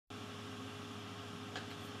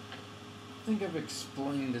think I've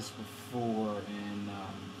explained this before in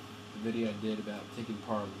the video I did about taking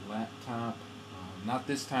apart a laptop. Not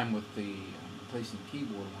this time with the replacing the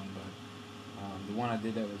keyboard one, but the one I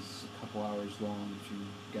did that was a couple hours long. If you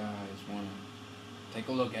guys want to take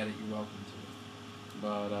a look at it, you're welcome to.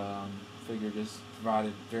 But figure just provide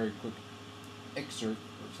a very quick excerpt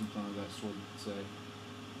or something of that sort, you could say.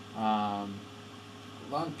 A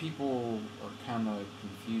lot of people are kind of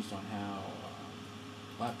confused on how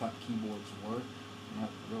laptop keyboards work. I'm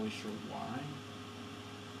not really sure why.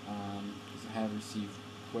 Because I have received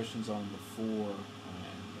questions on it before,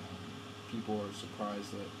 and people are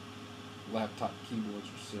surprised that laptop keyboards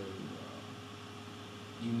are so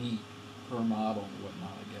unique per model and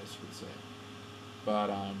whatnot, I guess you could say.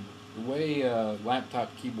 But the way a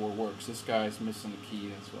laptop keyboard works, this guy's missing the key,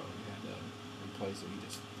 that's why we had to replace it. He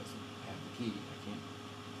just doesn't have the key. I can't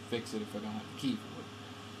fix it if I don't have the key for it.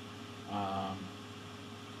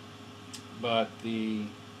 But the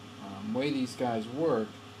way these guys work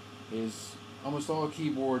is almost all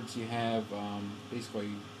keyboards you have basically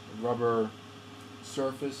a rubber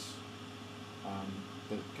surface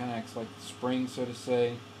that kind of acts like the spring, so to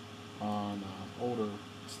say, on older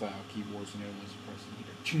style keyboards. You know, once you press it, you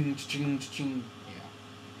hear ching, ching, ching.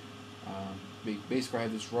 Yeah. Basically, I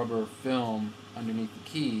have this rubber film underneath the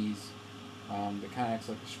keys that kind of acts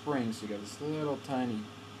like a spring, so you got this little tiny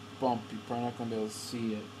bump. You're probably not going to be able to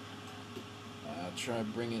see it. Try to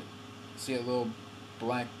bring it. See a little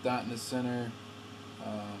black dot in the center.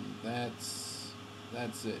 That's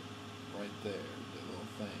it, right there, the little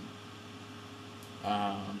thing.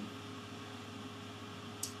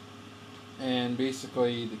 And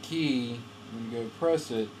basically, the key, when you go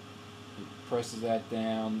press it, it presses that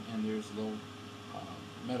down, and there's a little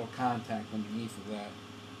metal contact underneath of that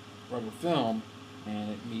rubber film,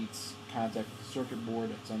 and it meets contact with the circuit board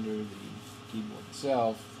that's under the keyboard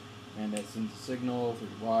itself. And that sends a signal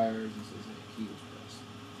through wires and says that a key was pressed.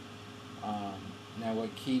 Now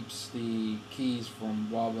what keeps the keys from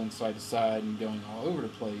wobbling side to side and going all over the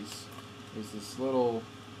place is this little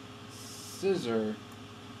scissor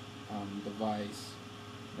device.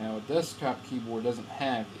 Now a desktop keyboard doesn't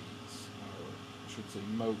have these, or I should say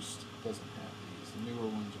most doesn't have these. The newer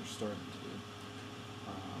ones are starting to,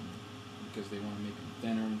 because they want to make them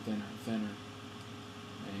thinner and thinner and thinner,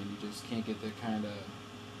 and you just can't get that kind of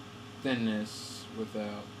thinness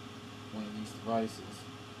without one of these devices.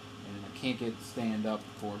 And I can't get it to stand up,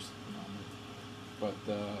 of course, at the moment. But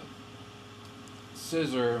the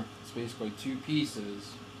scissor is basically two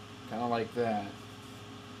pieces, kind of like that.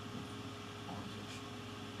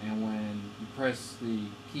 And when you press the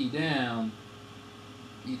key down,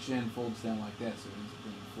 each end folds down like that, so it ends up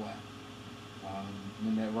being flat.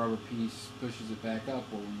 When that rubber piece pushes it back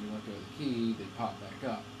up, or when you let go of the key, they pop back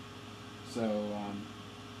up. So,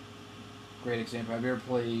 great example. Have you ever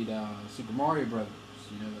played Super Mario Brothers?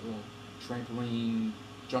 You know, that little trampoline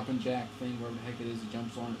jumping jack thing, whatever the heck it is, he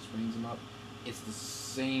jumps on it, springs him up. It's the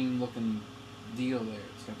same looking deal there.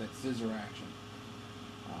 It's got that scissor action.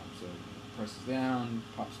 So it presses down,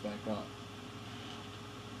 pops back up.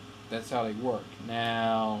 That's how they work.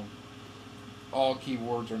 Now, all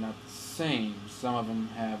keyboards are not the same. Some of them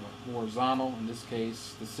have a horizontal. In this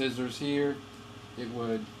case, the scissors here, it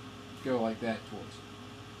would go like that towards it.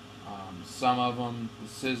 Some of them, the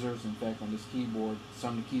scissors, in fact on this keyboard,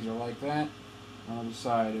 some of the keys are like that. On the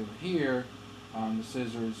side over here, the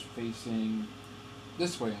scissors facing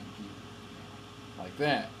this way on the keyboard, like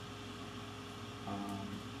that.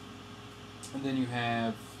 And then you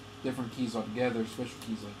have different keys altogether, special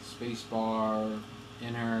keys like space bar,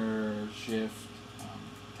 enter, shift,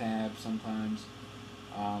 tab sometimes,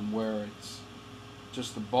 where it's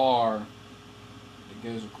just the bar that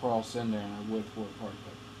goes across in there, and I would pull it apart,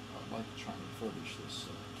 but I'd like to try and refurbish this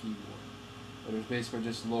keyboard. But there's basically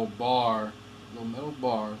just a little bar, little metal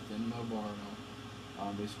bar, thin metal bar,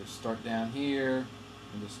 basically start down here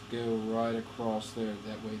and just go right across there.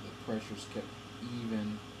 That way the pressure's kept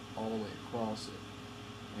even all the way across it.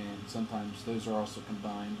 And sometimes those are also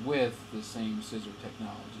combined with the same scissor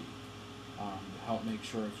technology to help make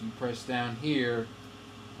sure if you press down here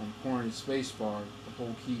on the corner of the space bar, the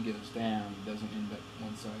whole key goes down. It doesn't end up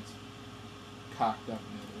one side's cocked up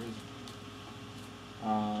and the other isn't.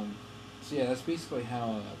 So yeah, that's basically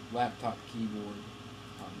how a laptop keyboard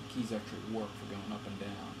keys actually work for going up and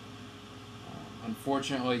down.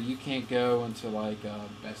 Unfortunately, you can't go into like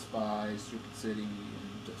Best Buy, Stupid City,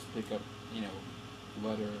 and just pick up, you know,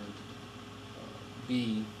 letter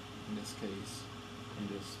B in this case, and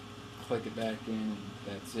just click it back in, and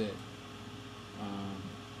that's it.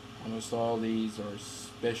 Almost all these are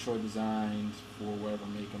specially designed for whatever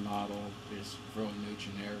make and model. There's really no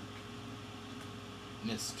generic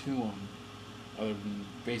to them, other than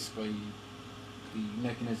basically the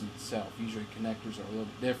mechanism itself. Usually connectors are a little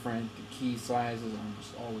bit different. The key sizes are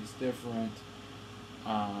almost always different.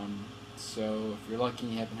 So if you're lucky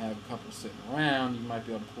and you happen to have a couple sitting around, you might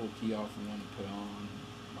be able to pull a key off and one to put on.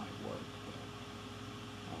 It might work,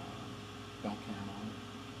 but don't count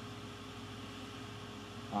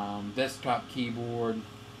on it. Desktop keyboard,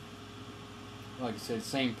 like I said,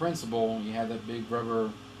 same principle. You have that big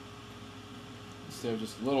rubber, instead of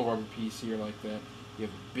just a little rubber piece here like that, you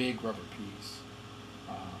have a big rubber piece.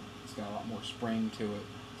 It's got a lot more spring to it,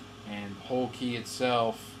 and the whole key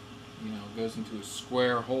itself, goes into a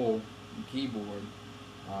square hole in the keyboard,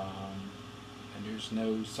 and there's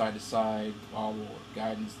no side-to-side wobble or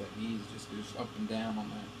guidance that needs. It just goes up and down on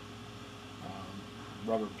that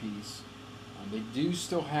rubber piece. They do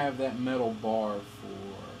still have that metal bar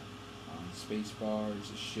for space bars,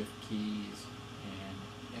 the shift keys, and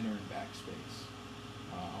enter and backspace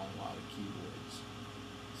on a lot of keyboards.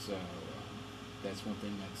 So that's one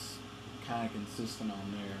thing that's kind of consistent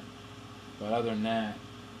on there. But other than that,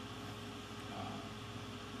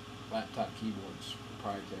 laptop keyboards,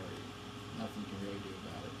 proprietary. Nothing you can really do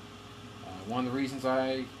about it. One of the reasons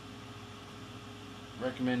I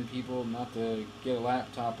recommend people not to get a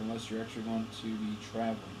laptop unless you're actually going to be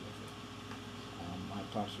traveling with it.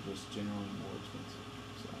 Laptops are just generally more expensive.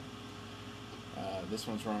 So this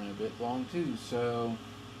one's running a bit long too. So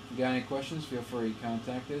if you got any questions, feel free to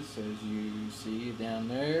contact us. As you see down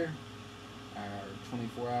there, our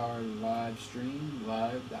 24-hour live stream,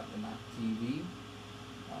 live.the.TV.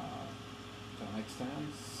 Until next time,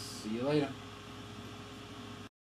 see you later.